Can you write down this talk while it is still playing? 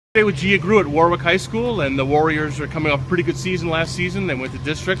Today with Gia Grew at Warwick High School, and the Warriors are coming off a pretty good season last season. They went to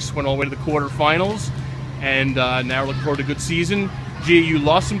districts, went all the way to the quarterfinals, and now we're looking forward to a good season. Gia, you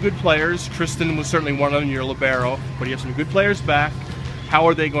lost some good players. Tristan was certainly one of them, your libero, but you have some good players back. How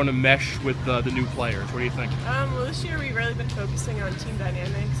are they going to mesh with the new players? What do you think? Well, this year we've really been focusing on team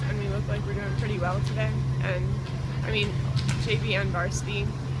dynamics, and we look like we're doing pretty well today. And I mean, JV and varsity,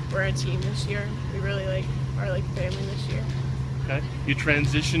 we're a team this year. We really are like family this year. Okay. You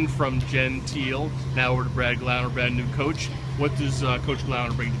transitioned from Jen Teal now over to Brad Glauner, brand new coach. What does Coach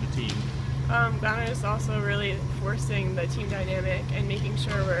Glauner bring to the team? Glauner is also really forcing the team dynamic and making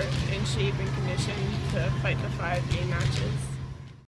sure we're in shape and condition to fight the 5 game matches.